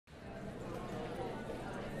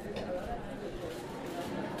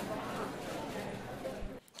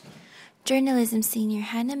Journalism senior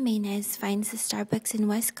Hannah Maynez finds the Starbucks in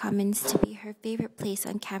West Commons to be her favorite place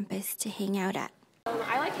on campus to hang out at.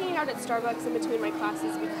 I like hanging out at Starbucks in between my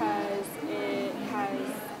classes because it has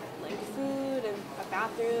food and a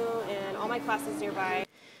bathroom and all my classes nearby.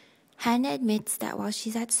 Hannah admits that while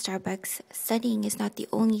she's at Starbucks, studying is not the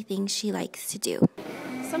only thing she likes to do.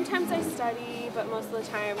 Sometimes I study, but most of the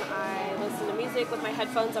time I listen to music with my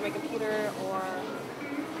headphones on my computer or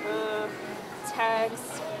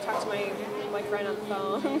text, talk to my boyfriend on the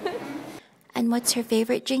phone. And what's her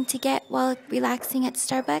favorite drink to get while relaxing at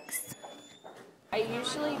Starbucks? I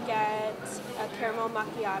usually get a caramel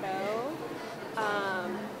macchiato,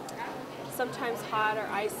 sometimes hot or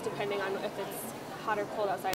iced depending on if it's hot or cold outside.